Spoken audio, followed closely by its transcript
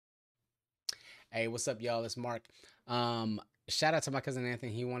Hey, what's up, y'all? It's Mark. Shout out to my cousin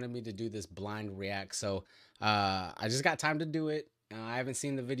Anthony. He wanted me to do this blind react, so I just got time to do it. I haven't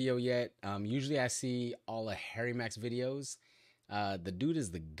seen the video yet. Usually I see all of Harry Mack's videos. The dude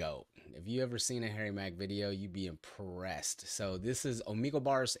is the GOAT. If you ever seen a Harry Mack video, you'd be impressed. So this is Omegle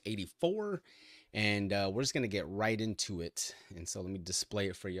Bars 84, and we're just gonna get right into it. And so let me display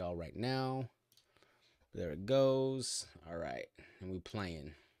it for y'all right now. There it goes. All right, and we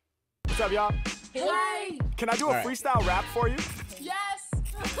playing. What's up, y'all? Hey! Can I do a freestyle rap for you? Yes!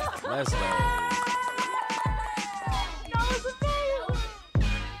 Let's go. That was amazing!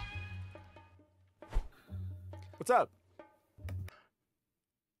 What's up?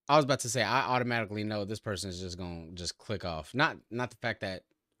 I was about to say, I automatically know this person is just gonna just click off. Not the fact that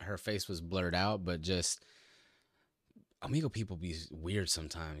her face was blurred out, but just Omegle people be weird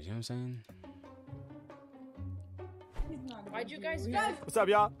sometimes. You know what I'm saying? Why'd you guys go? What's up,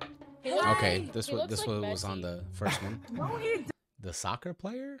 y'all? Okay, this He one looks like was on Messi. the first one. No, he The soccer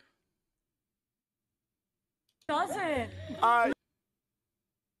player? doesn't.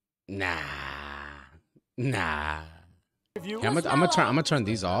 Nah. If you, I'm gonna turn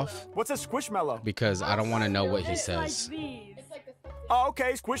these off what's a squishmallow? because I don't want to know what he It's like says. these. It's like the Oh,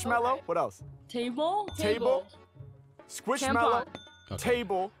 okay, squishmallow. Okay. What else? Table, Table. Squishmallow. Tampon. Okay,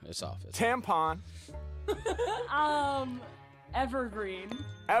 Table. it's off. It's off. Tampon. evergreen.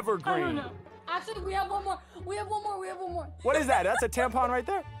 I don't Evergreen. know. Actually, we have one more. We have one more. What is that? That's a tampon right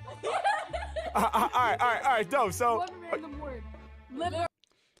there? All right, dope. So, One random word. Liver.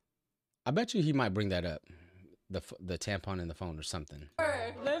 I bet you he might bring that up. The tampon in the phone or something.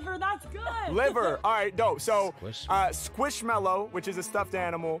 Liver, that's good. liver. All right, dope. So, Squish. squishmallow, which is a stuffed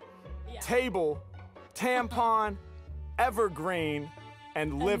animal, Yeah. table, tampon, evergreen,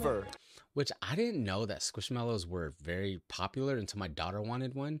 and liver. Which I didn't know that squishmallows were very popular until my daughter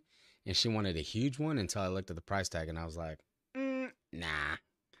wanted one, and she wanted a huge one until I looked at the price tag and I was like, nah,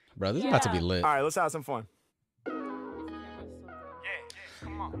 bro, this is about to be Yeah. lit. All right, let's have some fun.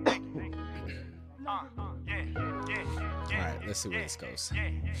 All right, let's see where this goes.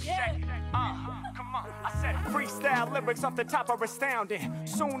 Come on, I said freestyle lyrics off the top are astounding.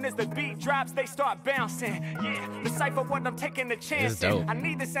 Soon as the beat drops, they start bouncing. Yeah, decipher what I'm taking a chance dope. in. I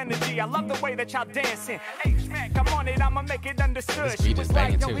need this energy. I love the way that y'all dancing. H-Mack, I'm on it. I'ma make it understood. This beat is was like,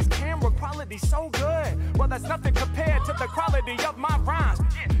 banging, yo, too. his camera quality so good. Well, that's nothing compared to the quality of my rhymes.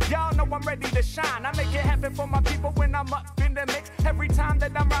 Yeah, y'all know I'm ready to shine. I make it happen for my people when I'm up in the mix. Every time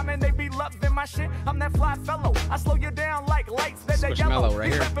that I'm rhyming, they be loving my shit. I'm that fly fellow. I slow you down like lights that are yellow. Squishmallow right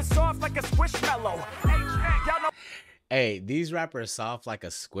These here. rappers soft like a squishmallow. H-Mack, y'all know. Hey, these rappers soft like a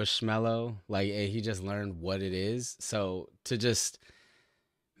squishmallow. Like, hey, he just learned what it is. So to just,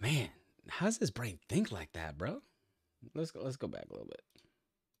 man, how does his brain think like that, bro? Let's go back a little bit.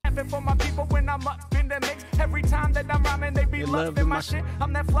 Happen for my people when I'm up in the mix. Every time that I'm rhyming, they be You loving my shit.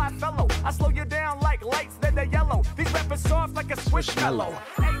 I'm that fly fellow. I slow you down like lights that are yellow. These rappers soft like a squishmallow.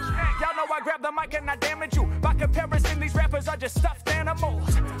 Y'all know I grab the mic and I damage you. By comparison, these rappers are just stuffed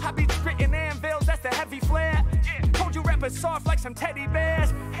animals. I be spitting anvils, that's the heavy flair. Yeah, told you rappers soft like some teddy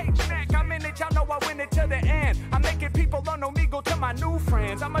bears. H-Mack, I'm in it, y'all know I win it to the end. I'm making people on Omegle to my new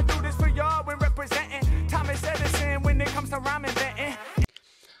friends. I'ma do this for y'all when representing Thomas Edison when it comes to rhyme inventing.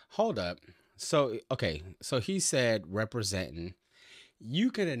 Hold up. So, okay. So he said representing. You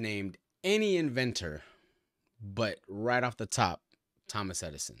could have named any inventor, but right off the top, Thomas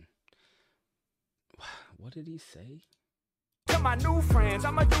Edison. What did he say? To my new friends,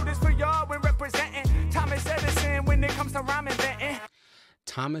 I'ma do this for y'all when representing Thomas Edison when it comes to rhyme inventing.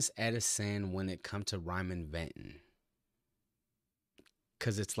 Thomas Edison when it come to rhyme inventing.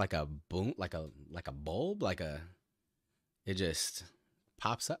 Cause it's like a boom, like a bulb, it just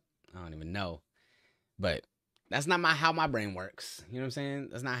pops up. I don't even know. But that's not how my brain works. You know what I'm saying?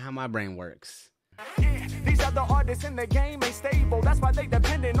 That's not how my brain works. Yeah, these other artists in the game ain't stable. That's why they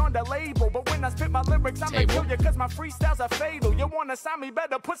depending on the label. But when I spit my lyrics, I'ma Table. kill you cause my freestyles are fatal. You wanna sign me,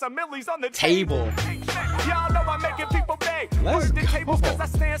 better put some millies on the table. Y'all know I'm making people beg. Let's Word the go. tables cause I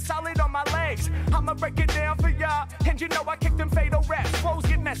stand solid on my legs. I'ma break it down for y'all. And you know I kick them fatal raps. Flows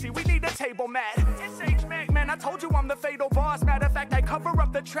get messy, we need a table mat. It's H-Mack, man, I told you I'm the fatal boss. Matter of fact, I cover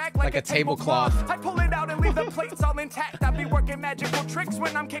up the track like a tablecloth. I pull it out and leave the plates all intact. I be working magical tricks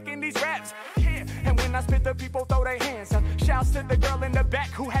when I'm kicking these raps. Yeah, and when I spit, the people throw their hands up. Shouts to the girl in the back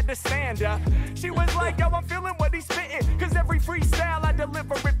who had to stand up. She was like, yo, I'm feeling what he's spitting. Cause every freestyle I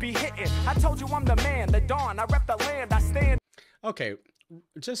deliver, it be hitting. I told you I'm the man, the dawn. I rep the land, I stand. Okay,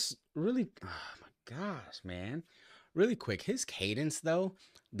 just really, oh my gosh, man. Really quick, his cadence though,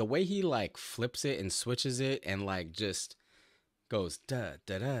 the way he like flips it and switches it and like just goes da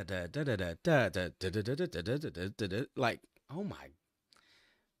da da da da da da da da da da da da da da da. Like, oh my,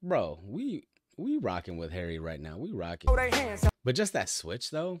 bro, we rocking with Harry right now. We rocking. But just that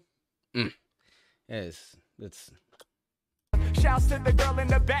switch though, it's Shouts to the girl in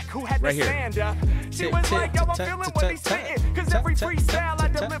the back who had right to stand up. She was like, yo, I'm feeling what he's spitting. Cause every freestyle I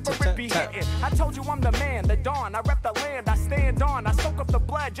deliver it be hitting. I told you I'm the man, the dawn. I rep the land, I stand on. I soak up the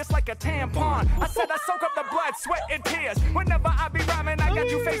blood just like a tampon. I said I soak up the blood, sweat, and tears. Whenever I be rhyming, I got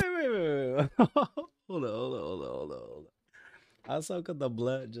you face. Hold on. I soak up the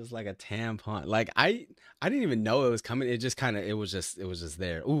blood just like a tampon. Like I didn't even know it was coming. It just kind of, it was just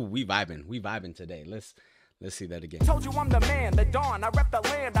there. Ooh, we vibing today. Let's see that again. Told you I'm the man, the dawn. I rep the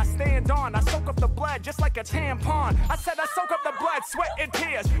land, I stand on. I soak up the blood just like a tampon. I said I soak up the blood, sweat, and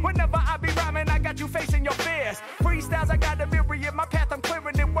tears. Whenever I be rhyming, I got you facing your fears. Freestyles, I got a myriad. My path, I'm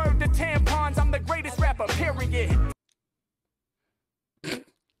clearing it. Word to tampons. I'm the greatest rapper, period.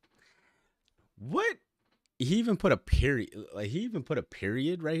 What? He even put a period. Like, he even put a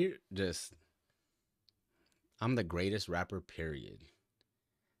period right here. Just, I'm the greatest rapper, period.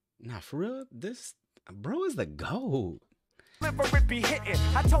 Nah, for real? This bro is the GOAT. Liver it be hitting.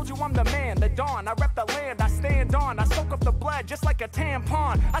 I told you I'm the man, the dawn. I rep the land, I stand on. I soak up the blood just like a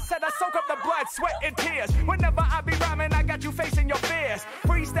tampon. I said I soak up the blood, sweat, and tears. Whenever I be rhyming, I got you facing your fears.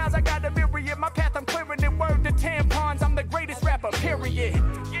 Freestyles, I got a myriad. My path, I'm clearing it. Word to tampons. I'm the greatest rapper, period.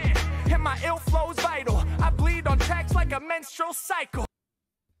 Yeah, and my ill flow's vital. I bleed on tracks like a menstrual cycle.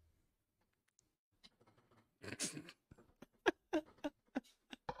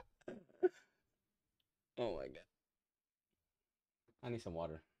 Oh my god. I need some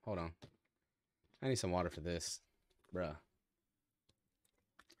water. Hold on. I need some water for this. Bruh.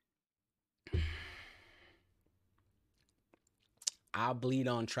 I bleed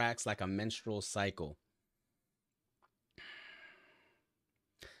on tracks like a menstrual cycle.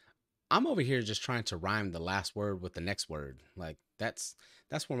 I'm over here just trying to rhyme the last word with the next word. Like, that's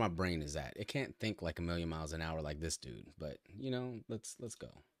where my brain is at. It can't think like a million miles an hour like this dude. But, you know, let's go.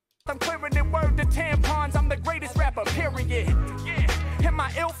 I'm clearing it, word to tampons. I'm the greatest rapper, period. Yeah, and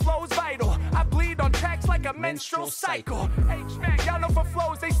my ill flow's vital. I bleed on tracks like a menstrual cycle. H-Mack, y'all know for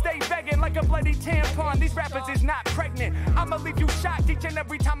flows, they stay begging like a bloody tampon. These rappers is not pregnant. I'ma leave you shocked each and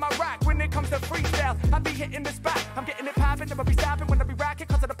every time I rock. When it comes to freestyle, I be hitting the spot. I'm getting it poppin', never be stopping when I be rocking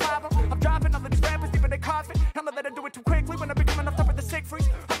cause of the problem. I'm dropping all of these rappers deep in the coffin. I'm gonna let her do it too quickly when I be coming off top of the sick freeze.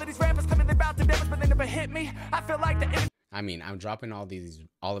 All of these rappers coming, they bout to damage, but they never hit me. I feel like the I mean, I'm dropping all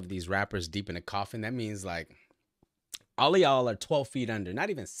of these rappers deep in a coffin. That means like all of y'all are 12 feet under, not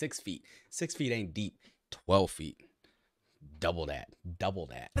even 6 feet. 6 feet ain't deep. 12 feet. Double that.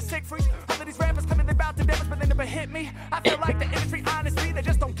 The sick freeze. All of these rappers coming, they bout to damage, but they never hit me. I feel like the industry, honestly, they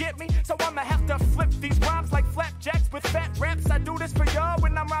just don't get me. So I'ma have to flip these rhymes like flapjacks with fat raps. I do this for y'all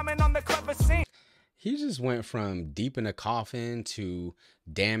when I'm rhyming on the clever scene. He just went from deep in a coffin to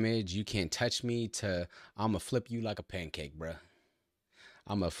damage, you can't touch me, to I'ma flip you like a pancake, bruh.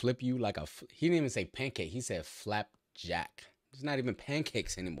 I'ma flip you like a... He didn't even say pancake. He said flapjack. It's not even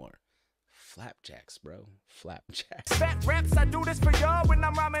pancakes anymore. Flapjacks, bro. Flapjacks. Fat raps, I do this for y'all when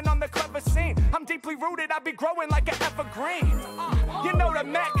I'm rhyming on the clever scene. I'm deeply rooted, I be growing like an evergreen. You know the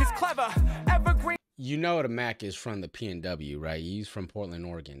Mac is clever. Evergreen. You know the Mac is from the PNW, right? He's from Portland,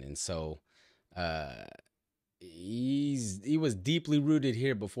 Oregon. And so... he was deeply rooted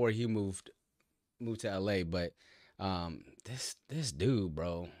here before he moved to LA, but this dude,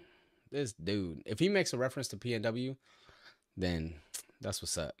 bro, this dude, if he makes a reference to PNW, then that's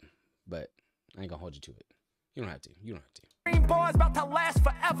what's up. But I ain't gonna hold you to it. You don't have to. Green bars about to last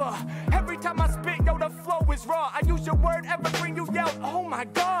forever. Every time I spit, yo, the flow is raw. I use your word evergreen, you yell, oh my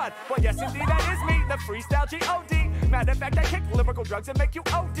god. Well, yes, indeed, that is me, the freestyle G-O-D. Matter of fact, I kick lyrical drugs and make you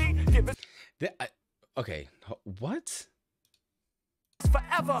O-D. Give it... Okay, what?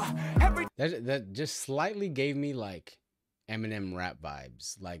 Forever. That just slightly gave me like Eminem rap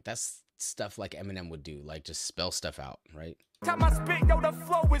vibes. Like that's stuff like Eminem would do, like just spell stuff out, right? Time I spit, yo, the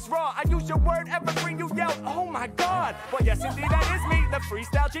flow is raw. I use your word evergreen, you yell, oh my god. Well, yes, indeed, that is me, the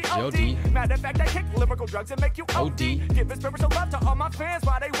freestyle G-O-D. Matter of fact, I kick lyrical drugs and make you O-D. Give it spiritual love to all my fans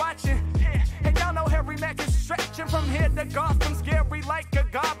while they watching. Yeah, and y'all know Harry Mack is stretching from here to Gotham. Scary like a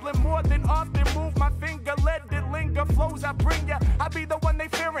goblin, more than often. Move my finger, let it linger. Flows I bring ya, I be the one they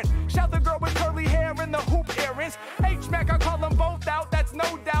fearing. Shout the girl with curly hair and the hoop earrings. H-Mack, I call them both out, that's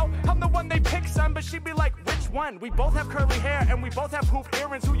no doubt. I'm the one they pick, son, but she be like, which one? We both have curly hair and we both have hoop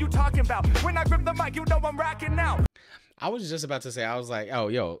earrings. Who you talking about? When I grip the mic, you know I'm rocking now. I was just about to say, I was like, oh,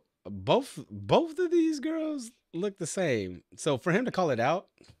 yo, both of these girls look the same. So for him to call it out,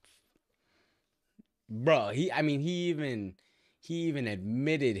 bro, he he even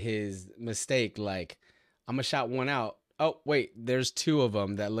admitted his mistake. Like, I'm gonna shout one out. Oh, wait, there's two of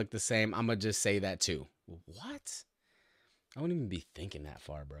them that look the same. I'm gonna just say that too. What? I wouldn't even be thinking that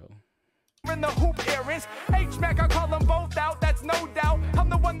far, bro. In the hoop earrings, H-Mack, I call them both out, that's no doubt. I'm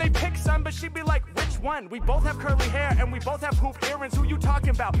the one they pick, son, but she be like, which one? We both have curly hair and we both have hoop earrings. Who you talking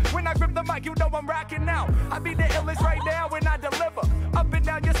about? When I grip the mic, you know I'm rocking out. I be the illest right now when I deliver. Up and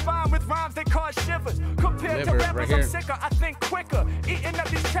down your spine with rhymes that cause shivers. Compared to rappers, right I'm sicker, I think quicker. Eating up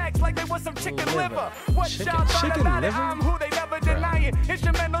these tracks like they was some chicken liver. What y'all thought about it? I'm who they never denying.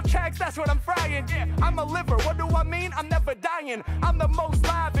 Instrumental tracks, that's what I'm frying. Yeah, I'm a liver. What do I mean? I'm never dying. I'm the most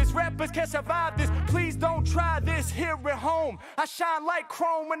livest. Rappers can't survive this. Please don't try this here at home. I shine like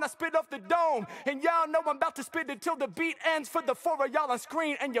chrome when I spit off the dome. And y'all know I'm about to spit it till the beat ends for the four of y'all on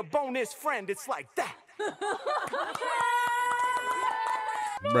screen and your bonus friend. It's like that.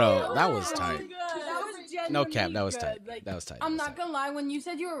 Bro, that was tight. That was No cap, that was good. tight. Like, That was tight. I'm not gonna lie, when you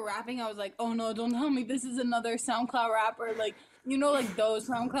said you were rapping, I was like, oh no, don't tell me this is another SoundCloud rapper. Like, you know, like those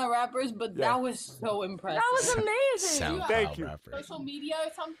SoundCloud rappers, but that was so impressive. That was amazing. SoundCloud Thank you. rapper. Social media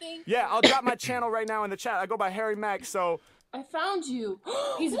or something? Yeah, I'll drop my channel right now in the chat. I go by Harry Mack, so... I found you.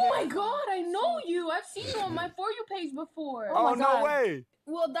 He's oh my god, I know you. I've seen you on my For You page before. Oh, no way.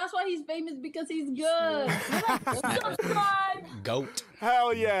 Well, that's why he's famous, because he's good. Subscribe. Goat.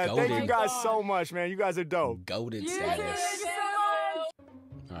 Hell yeah. Goated. Thank you guys so much, man. You guys are dope. Goated status.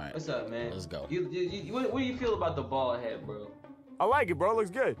 All right. What's up, man? Let's go. What do you feel about the bald head, bro? I like it, bro. It looks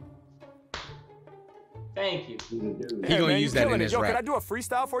good. Thank you. He gonna use that in his Yo, rap. can I do a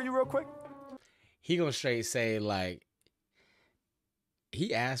freestyle for you real quick? He gonna straight say, like,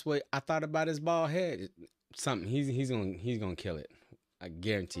 he asked what I thought about his bald head. Something. He's gonna kill it. I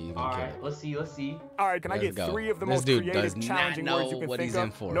guarantee he's gonna kill it. Let's see. All right, can I get Let's go. 3 of the This most dude creative, does challenging not words know you can what think he's in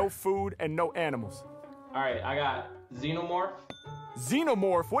of? for. No food and no animals. All right, I got xenomorph.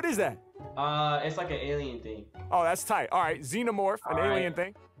 Xenomorph, what is that? It's like an alien thing. Oh, that's tight. All right, xenomorph, an All right. alien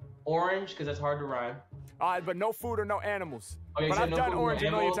thing. Orange, because that's hard to rhyme. All right, but no food or no animals. Okay, But so I've no done food, orange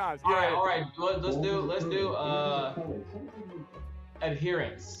a million animals. times. Yeah. All right. Let's do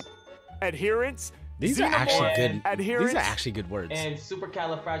adherence. Adherence. These are actually good. Adherence. These are actually good words. And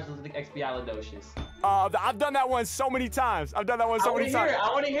supercalifragilisticexpialidocious. I've done that one so many times. I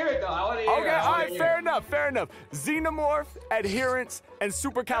want to hear it, though. Okay, all right, fair enough. Xenomorph, adherence, and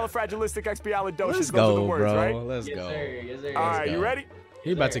supercalifragilisticexpialidocious. Let's Those are the go, words, bro. right? Let's Yes, go. sir. Yes, sir. All right, go. you ready?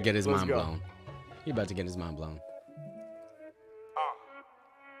 He about to get his Let's mind go. blown. He about to get his mind blown.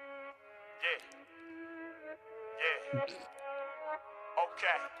 Yeah.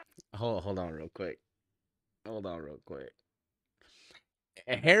 Okay. Hold on real quick.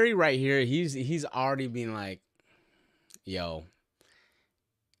 Harry right here, he's already been like, yo.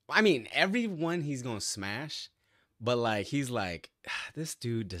 I mean, everyone he's gonna smash, but like he's like, this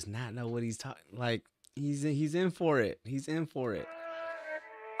dude does not know what he's talking. Like he's in for it. He's in for it.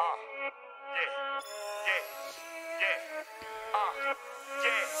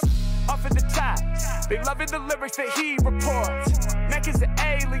 Off at the top, they loving the lyrics that he reports. Mac is an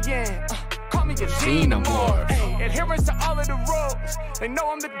alien. Call me a xenomorph. Ay, adherence to all of the rules. They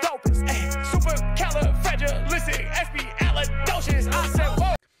know I'm the dopest. Supercalifragilisticexpialidocious. I said,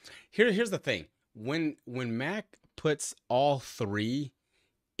 whoa. Here's the thing. When Mac puts all 3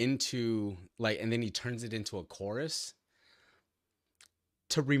 into like, and then he turns it into a chorus,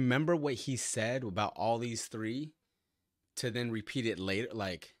 to remember what he said about all these 3, to then repeat it later,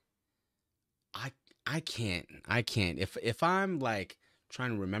 like I can't. If I'm like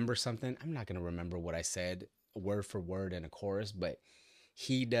trying to remember something, I'm not gonna remember what I said word for word in a chorus, but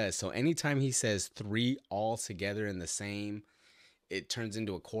he does. So anytime he says 3 all together in the same, it turns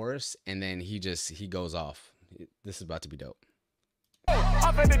into a chorus, and then he goes off. This is about to be dope.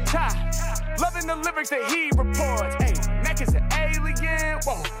 Up at the top, loving the lyrics that he reports. Hey, Mac is an alien.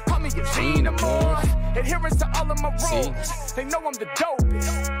 Whoa, call me a xenomorph. Adherence to all of my rules. They know I'm the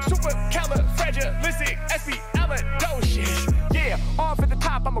dopest. Supercalifragilisticexpialidocious. Yeah, off at the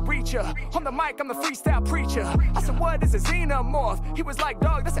top, I'm a reacher. On the mic, I'm the freestyle preacher. I said, what is a xenomorph? He was like,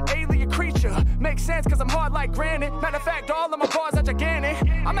 dog, that's an alien creature. Makes sense, cause I'm hard like granite. Matter of fact, all of my bars are gigantic.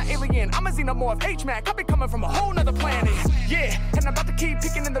 I'm an alien, I'm a xenomorph. H-Mac, I be coming from a whole nother planet. Yeah, and I'm about to keep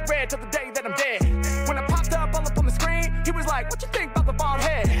picking in the red till the day that I'm dead. When I popped up all up on the screen, he was like, what you think about the bald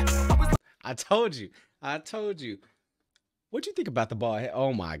head? I told you. What'd you think about the ball head?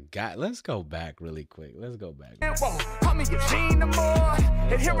 Oh my God. Let's go back really quick. Let's go back. Whoa, call me a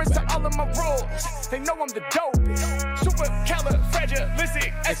xenomorph. Adherence to all of my rules. They know I'm the dopest.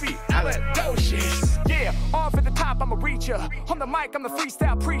 Supercalifragilisticexpialidocious. Yeah, Off at the top, I'm a reacher. On the mic, I'm the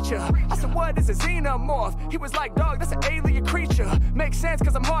freestyle preacher. I said, what is a xenomorph? He was like, dog, that's an alien creature. Makes sense,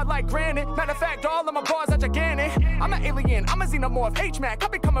 cause I'm hard like granite. Matter of fact, all of my bars are gigantic. I'm an alien, I'm a xenomorph. H-Mack, I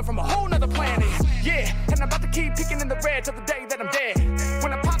be coming from a whole nother planet. Yeah, and I'm about to keep picking in the red till the day that I'm dead.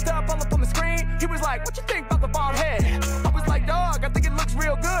 When I popped up all up on the screen, he was like, what you think about the bald head? I was like, dog, I think it looks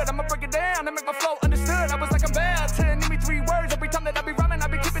real good. I'ma break it down and make my flow understood. I was like, I'm bad to need me 3 words. Every time that I be rhyming, I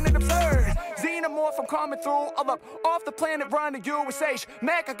be keeping it absurd. Xenomorph, I'm coming through. All up off the planet, run the USH.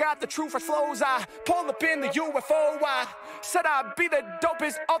 Mac, I got the truth, fresh flows. I pull up in the UFO. I said I'd be the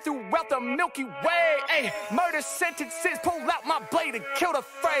dopest all throughout the Milky Way. Ay, murder sentences, pull out my blade and kill the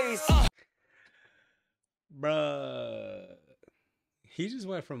phrase. Bruh. He just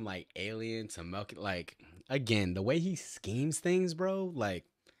went from like alien to milk. Like, again, the way he schemes things, bro, like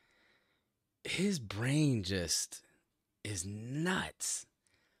his brain just is nuts.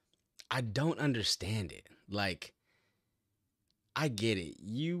 I don't understand it. Like, I get it.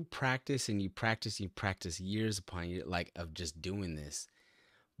 You practice and you practice years upon years, like, of just doing this.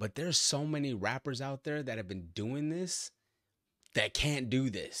 But there's so many rappers out there that have been doing this that can't do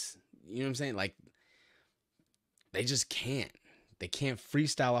this. You know what I'm saying? Like, they just can't. They can't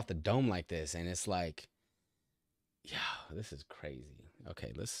freestyle off the dome like this. And it's like, yo, this is crazy.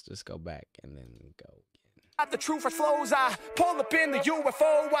 Okay, let's just go back and then go. The truth flows, I pull up in the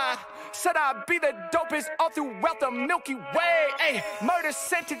UFO. I said I'd be the dopest all throughout the Milky Way. Ay, murder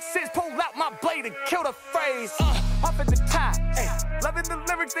sentences, pull out my blade and kill the phrase. Up at the top, ay, loving the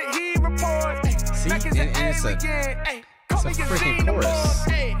lyrics that he reports. See, Mac is an alien, ay, call me a freaking chorus.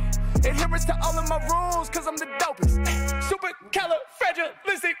 Ay, adherence to all of my rules, cause I'm the dopest. Ay,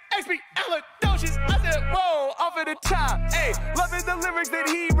 supercalifragilistic, expialidocious. I said, whoa, off at the top, ay, loving the lyrics that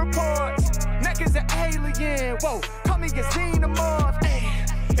he reports. Neck is an alien, whoa, call me a xenomorph, ayy.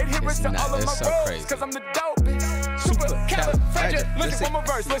 Adherence to all of my rules, cause I'm the dopest. Supercalifragilistic, listen, one more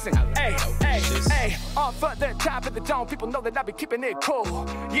verse, listen. Ayy, ayy, ayy. Off at the top of the dome, people know that I be keeping it cool.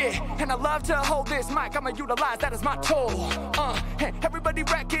 Yeah, and I love to hold this mic, I'ma utilize that as my tool. Everybody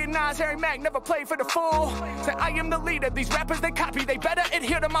recognize Harry Mack never played for the fool. Say I am the leader, these rappers they copy, they better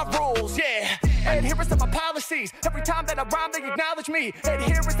adhere to my rules, yeah. Adherence to my policies, every time that I rhyme they acknowledge me.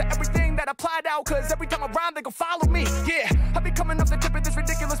 Adherence to everything that I applied out, cause every time I rhyme they gon' follow me. Yeah, I be coming off the tip of this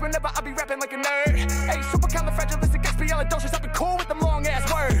ridiculous whenever I be rapping like a nerd. Hey, supercalifragilistic, expialidocious, I be cool with them long ass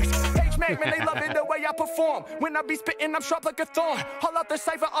words. H-Mack, man, they love it the way I perform. When I be spitting, I'm sharp like a thorn. Haul out the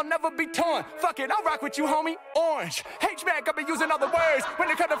cipher, I'll never be torn. Fuck it, I'll rock with you, homie. Orange. H-Mack, I be using other words. When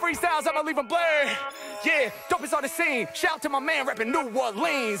it comes to freestyles, I'ma leave them blurred. Yeah, dope is on the scene. Shout out to my man rapping New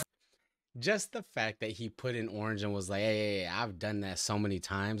Orleans. Just the fact that he put in orange and was like, hey, I've done that so many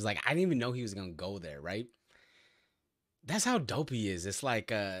times. Like, I didn't even know he was going to go there, right? That's how dope he is. It's like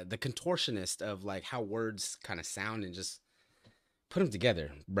the contortionist of like how words kind of sound and just put them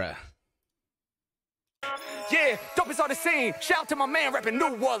together, bruh. Yeah, dope is on the scene. Shout out to my man rapping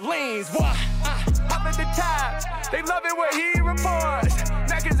New Orleans. What? Up at the top, they love it when he reports.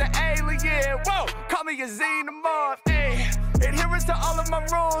 Mac is an alien, whoa, call me a xenomorph, ayy. Adherence to all of my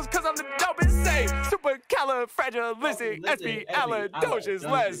rules, cause I'm the dopest, say. Supercalifragilistic, expialidocious,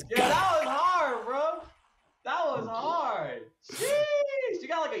 let's go. Yeah, that was hard, bro. That was hard. Sheesh. You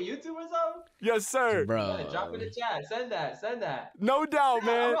got like a YouTube or something? Yes, sir. Bro. Yeah, drop in the chat. Send that. No doubt,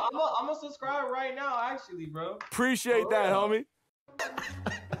 man. I'm gonna subscribe right now, actually, bro. Appreciate that, homie.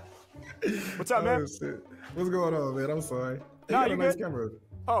 What's up, man? Shit. What's going on, man? I'm sorry. You Nah, got you a nice good? camera.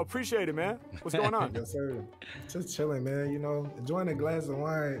 Oh, appreciate it, man. What's going on? Yes, sir. Just chilling, man. You know, enjoying a glass of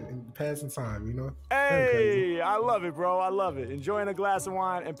wine and passing time, you know? Hey, I love it, bro. I love it. Enjoying a glass of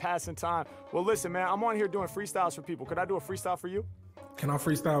wine and passing time. Well, listen, man, I'm on here doing freestyles for people. Could I do a freestyle for you? Can I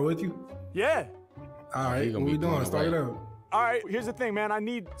freestyle with you? Yeah. All right, you gonna what be we doing? blown Start it away. up. All right, here's the thing, man. I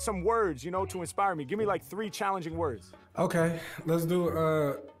need some words, you know, to inspire me. Give me like 3 challenging words. Okay, let's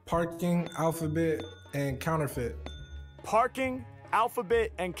do parking, alphabet, and counterfeit. Parking,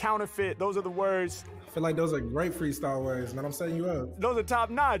 alphabet, and counterfeit. Those are the words. I feel like those are great freestyle words, man. I'm setting you up. Those are top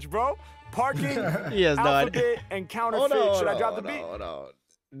notch, bro. Parking, Yes, dog. alphabet, and counterfeit. Should I drop the beat? Hold on.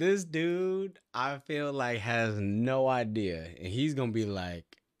 This dude, I feel like, has no idea. And he's going to be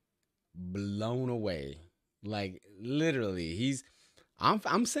like blown away. Like, literally,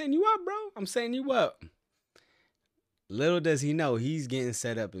 I'm setting you up, bro. I'm setting you up. Little does he know, he's getting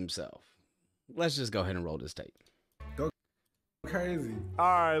set up himself. Let's just go ahead and roll this tape. Go crazy. All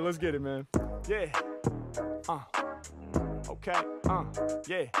right, let's get it, man. Yeah. Okay.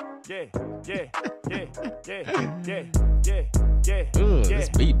 Yeah. Yeah, Ooh, this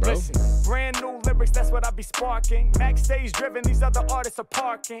beat, bro. Listen, brand new lyrics, that's what I be sparking. Max stage driven, these other artists are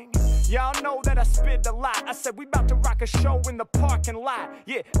parking. Y'all know that I spit a lot. I said we about to rock a show in the parking lot.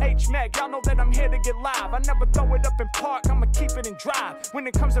 Yeah, H Mack, y'all know that I'm here to get live. I never throw it up in park, I'ma keep it in drive. When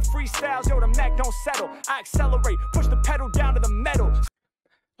it comes to freestyles, yo, the Mac don't settle. I accelerate, push the pedal down to the metal.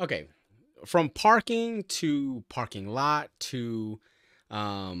 Okay, from parking to parking lot to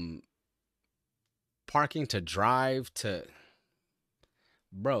parking to drive to,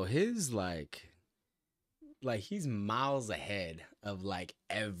 bro, his like he's miles ahead of like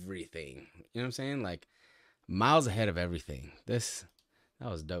everything. You know what I'm saying? Like miles ahead of everything. That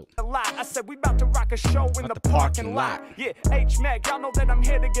was dope. I said we about to rock a show in the parking lot. Yeah, H Mack, y'all know that I'm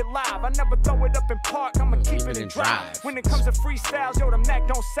here to get live. I never throw it up in park, I'ma keep it in drive. When it comes to freestyles, yo, the Mac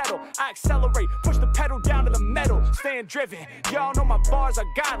don't settle. I accelerate, push the pedal down to the metal, staying driven. Y'all know my bars are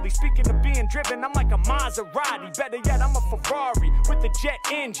godly. Speaking of being driven, I'm like a Maserati. Better yet, I'm a Ferrari with the jet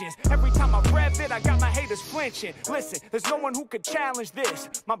engines. Every time I rev it, I got my haters flinching. Listen, there's no one who could challenge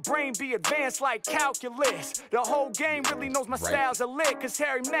this. My brain be advanced like calculus. The whole game really knows my styles are lit, cause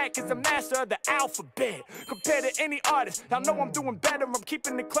Harry Mack is the master of the alphabet. Compared to any artist, y'all know I'm doing better. I'm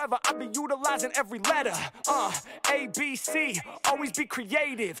keeping it clever, I be utilizing every letter. A, B, C, always be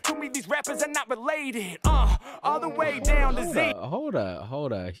creative. To me, these rappers are not related. All the way down to Z. Hold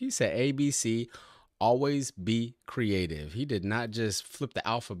up. He said ABC, always be creative. He did not just flip the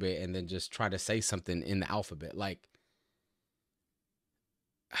alphabet and then just try to say something in the alphabet. Like,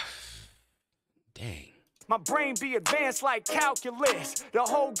 dang. My brain be advanced like calculus. The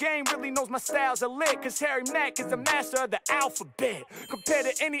whole game really knows my styles are lit, cause Harry Mack is the master of the alphabet. Compared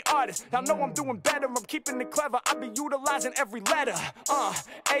to any artist, y'all know I'm doing better. I'm keeping it clever, I be utilizing every letter.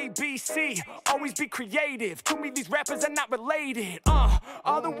 A, B, C, always be creative. To me, these rappers are not related.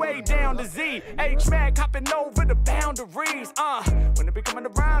 All the way down to Z. H Mack hopping over the boundaries. When it be coming to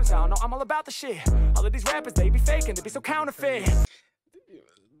rhymes, y'all know I'm all about the shit. All of these rappers, they be faking, they be so counterfeit.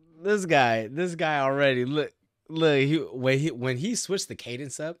 This guy already look. When he switched the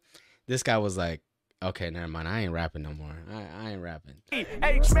cadence up, this guy was like, okay, never mind. I ain't rapping no more. I ain't rapping.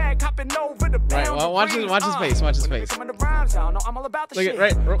 H Mack hopping over the right, well, watch his face. Watch his face. Coming to rhymes, y'all know I'm all about the look shit.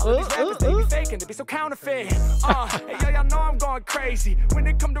 Right. All these rappers, they be faking, they be so counterfeit. Hey, y'all know I'm going crazy. When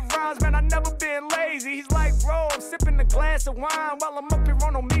it come to rhymes, man, I never been lazy. He's like, bro, I'm sipping a glass of wine while I'm up here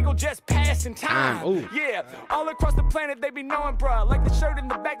on Omegle just passing time. Yeah, all across the planet they be knowing, bruh. Like the shirt in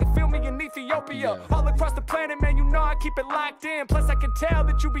the back, they feel me in Ethiopia. Yeah. All across the planet, man, you know I keep it locked in. Plus I can tell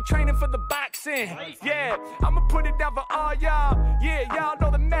that you be training for the boxing. Yeah, I'ma put it down for all y'all. Yeah, y'all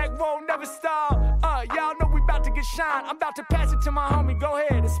know the Mac won't never stop. Y'all know we about to get shine. I'm about to pass it to my homie. Go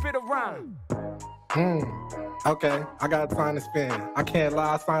ahead and spit a rhyme. Okay, I got time to spend. I can't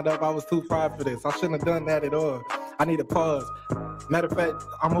lie, I signed up, I was too fried for this. I shouldn't have done that at all. I need a pause. Matter of fact,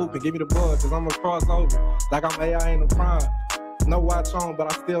 I'm open, give me the ball, cause I'm a crossover. Like I'm AI in the prime. No watch on,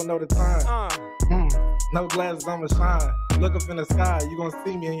 but I still know the time. No glasses, I'ma shine. Look up in the sky, you gonna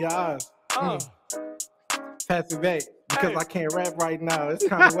see me in your eyes. Pass it back, because I can't rap right now. It's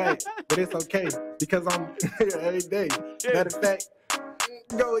kind of whack, but it's okay, because I'm here every day. Matter of fact,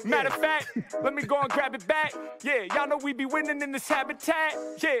 go again. Matter of fact, let me go and grab it back. Yeah, y'all know we be winning in this habitat.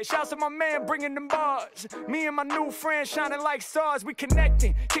 Yeah, shouts to my man bringing them bars. Me and my new friend shining like stars. We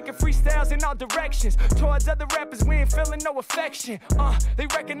connecting, kicking freestyles in all directions. Towards other rappers, we ain't feeling no affection. They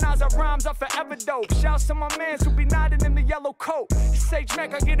recognize our rhymes are forever dope. Shouts to my mans who be nodding in the yellow coat. It's H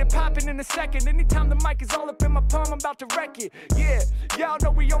Mack, I get it popping in a second. Anytime the mic is all up in my palm, I'm about to wreck it. Yeah, y'all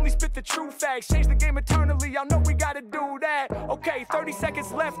know we only spit the true facts. Change the game eternally, y'all know we gotta do that. Okay, 30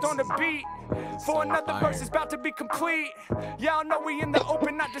 seconds left on the beat. For another verse is about to be complete. Y'all know we in the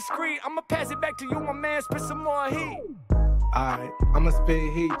open, not discreet. I'ma pass it back to you, my man, spit some more heat. Alright, I'ma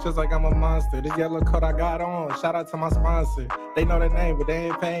spit heat just like I'm a monster. This yellow coat I got on, shout out to my sponsor. They know the name, but they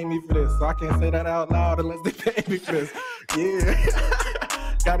ain't paying me for this. So I can't say that out loud unless they pay me for this. Yeah,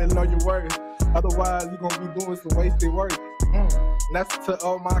 gotta know your worth. Otherwise, you're gonna be doing some wasted work. That's to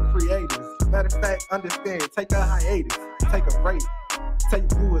all my creators. Matter of fact, understand, take a hiatus, take a break, take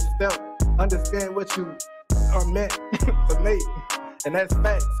you a step, understand what you are meant to make. And that's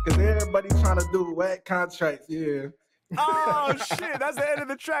facts, because everybody trying to do whack contracts, yeah. Oh shit, that's the end of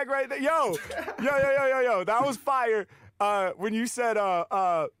the track right there. Yo, that was fire. When you said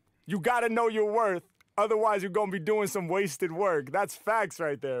you gotta know your worth, otherwise you're gonna be doing some wasted work. That's facts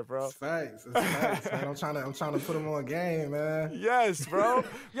right there, bro. It's facts, man. I'm trying to put them on game, man. Yes, bro.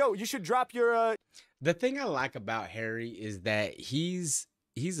 Yo, you should drop your The thing I like about Harry is that he's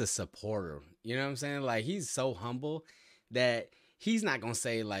a supporter. You know what I'm saying? Like, he's so humble that he's not gonna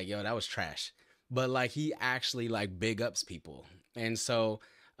say like, yo, that was trash. but like he actually like big ups people. And so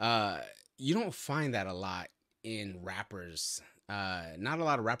you don't find that a lot in rappers. Not a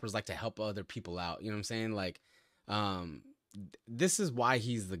lot of rappers like to help other people out. You know what I'm saying? Like, this is why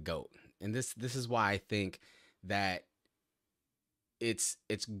he's the GOAT. And this is why I think that it's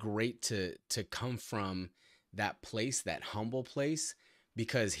great to come from that place, that humble place,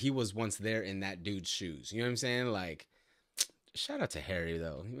 because he was once there in that dude's shoes. You know what I'm saying? Like, shout out to Harry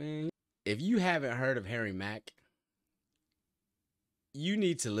though, man. If you haven't heard of Harry Mack, you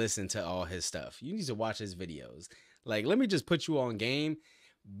need to listen to all his stuff. You need to watch his videos. Like, let me just put you on game.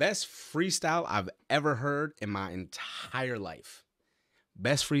 Best freestyle I've ever heard in my entire life.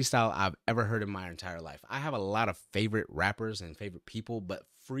 Best freestyle I've ever heard in my entire life. I have a lot of favorite rappers and favorite people, but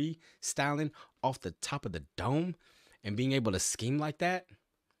freestyling off the top of the dome and being able to scheme like that,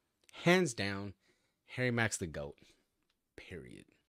 hands down, Harry Mack's the GOAT. Period.